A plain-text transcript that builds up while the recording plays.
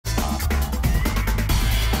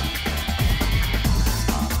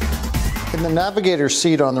In the navigator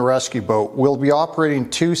seat on the rescue boat, we'll be operating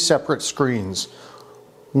two separate screens.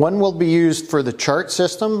 One will be used for the chart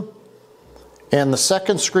system, and the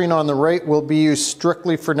second screen on the right will be used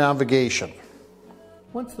strictly for navigation.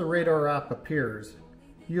 Once the radar app appears,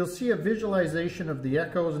 you'll see a visualization of the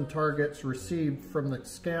echoes and targets received from the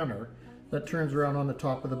scanner that turns around on the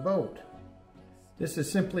top of the boat. This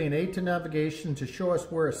is simply an aid to navigation to show us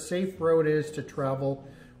where a safe road is to travel,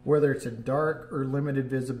 whether it's in dark or limited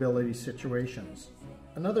visibility situations.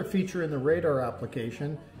 Another feature in the radar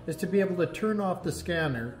application is to be able to turn off the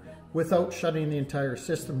scanner without shutting the entire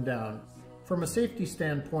system down. From a safety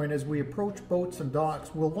standpoint, as we approach boats and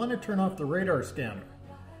docks, we'll want to turn off the radar scanner.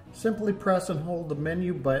 Simply press and hold the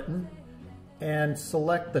menu button and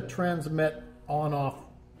select the transmit on/off.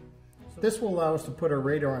 This will allow us to put our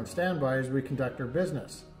radar on standby as we conduct our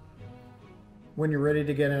business. When you're ready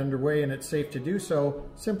to get underway and it's safe to do so,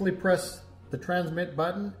 simply press the transmit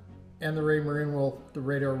button and the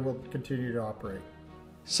radar will continue to operate.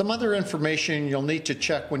 Some other information you'll need to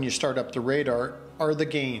check when you start up the radar are the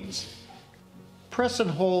gains. Press and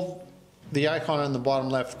hold the icon in the bottom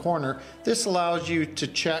left corner. This allows you to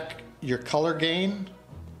check your color gain,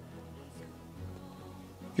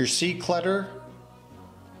 your sea clutter,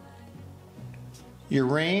 your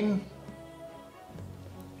rain,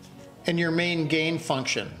 and your main gain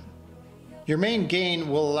function. Your main gain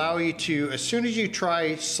will allow you to, as soon as you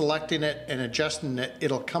try selecting it and adjusting it,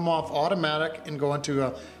 it'll come off automatic and go into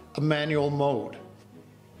a manual mode.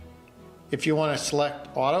 If you want to select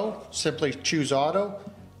auto, simply choose auto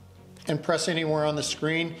and press anywhere on the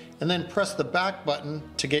screen, and then press the back button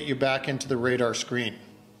to get you back into the radar screen.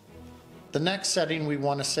 The next setting we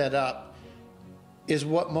want to set up is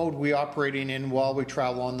what mode we're operating in while we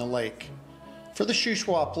travel on the lake. For the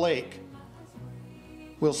Shuswap Lake,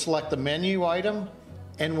 we'll select the menu item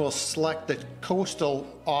and we'll select the coastal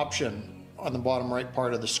option on the bottom right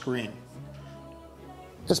part of the screen.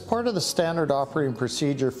 As part of the standard operating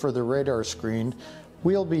procedure for the radar screen,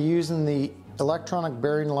 we'll be using the electronic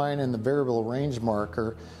bearing line and the variable range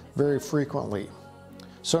marker very frequently.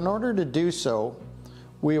 So in order to do so,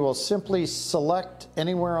 we will simply select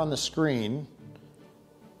anywhere on the screen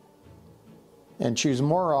and choose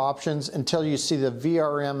more options until you see the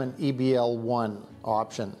VRM and EBL1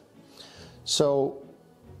 option. So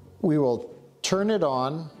we will turn it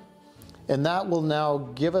on, and that will now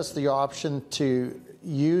give us the option to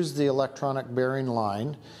use the electronic bearing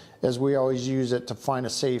line, as we always use it to find a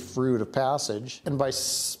safe route of passage. And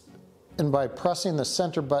by pressing the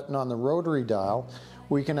center button on the rotary dial,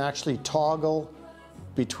 we can actually toggle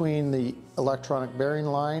between the electronic bearing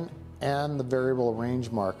line and the variable range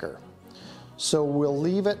marker. So we'll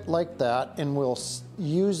leave it like that, and we'll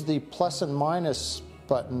use the plus and minus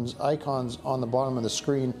buttons, icons on the bottom of the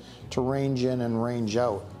screen to range in and range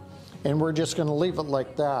out. And we're just going to leave it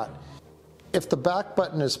like that. If the back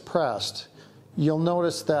button is pressed, you'll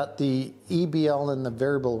notice that the EBL and the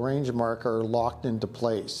variable range marker are locked into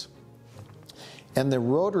place. And the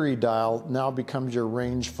rotary dial now becomes your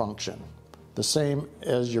range function, the same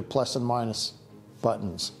as your plus and minus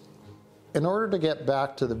buttons. In order to get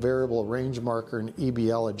back to the variable range marker and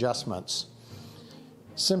EBL adjustments,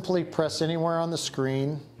 simply press anywhere on the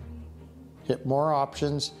screen, hit more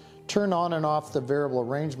options, turn on and off the variable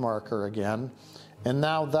range marker again, and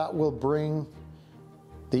now that will bring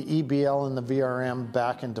the EBL and the VRM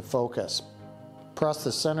back into focus. Press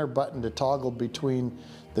the center button to toggle between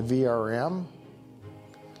the VRM,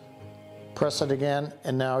 press it again,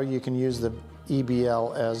 and now you can use the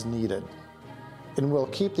EBL as needed. And we'll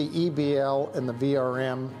keep the EBL and the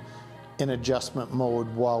VRM in adjustment mode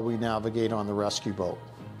while we navigate on the rescue boat.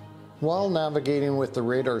 While navigating with the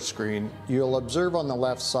radar screen, you'll observe on the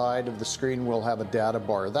left side of the screen we'll have a data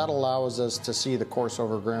bar. That allows us to see the course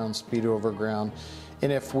over ground, speed over ground,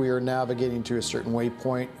 and if we are navigating to a certain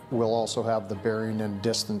waypoint, we'll also have the bearing and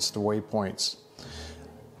distance to waypoints.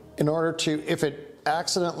 In order to, if it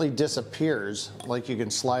accidentally disappears, like you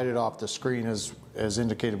can slide it off the screen as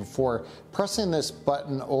indicated before, pressing this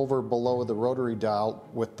button over below the rotary dial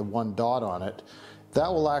with the one dot on it, that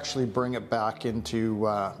will actually bring it back into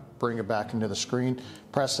the screen.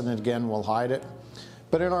 Pressing it again will hide it.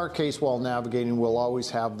 But in our case, while navigating, we'll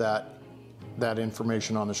always have that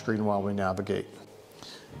information on the screen while we navigate.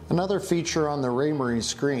 Another feature on the Raymarine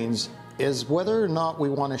screens is whether or not we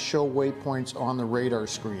want to show waypoints on the radar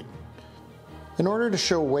screen. In order to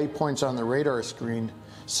show waypoints on the radar screen,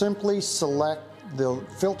 simply select the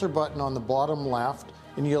filter button on the bottom left,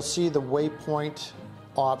 and you'll see the waypoint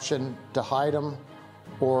option to hide them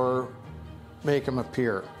or make them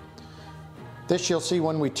appear. This you'll see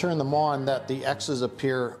when we turn them on, that the X's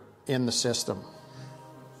appear in the system.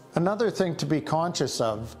 Another thing to be conscious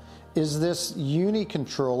of is this Uni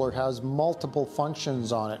Controller has multiple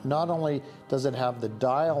functions on it. Not only does it have the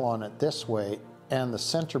dial on it this way and the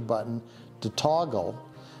center button to toggle,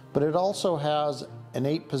 but it also has an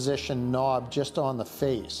 8-position knob just on the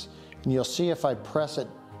face. And you'll see if I press it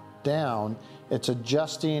down, it's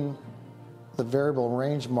adjusting the variable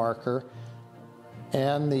range marker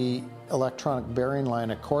and the electronic bearing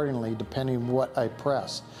line accordingly depending what I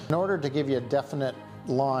press. In order to give you a definite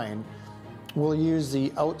line, we'll use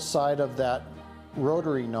the outside of that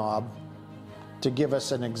rotary knob to give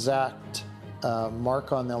us an exact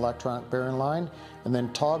mark on the electronic bearing line, and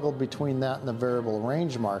then toggle between that and the variable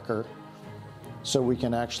range marker so we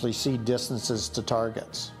can actually see distances to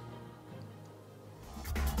targets.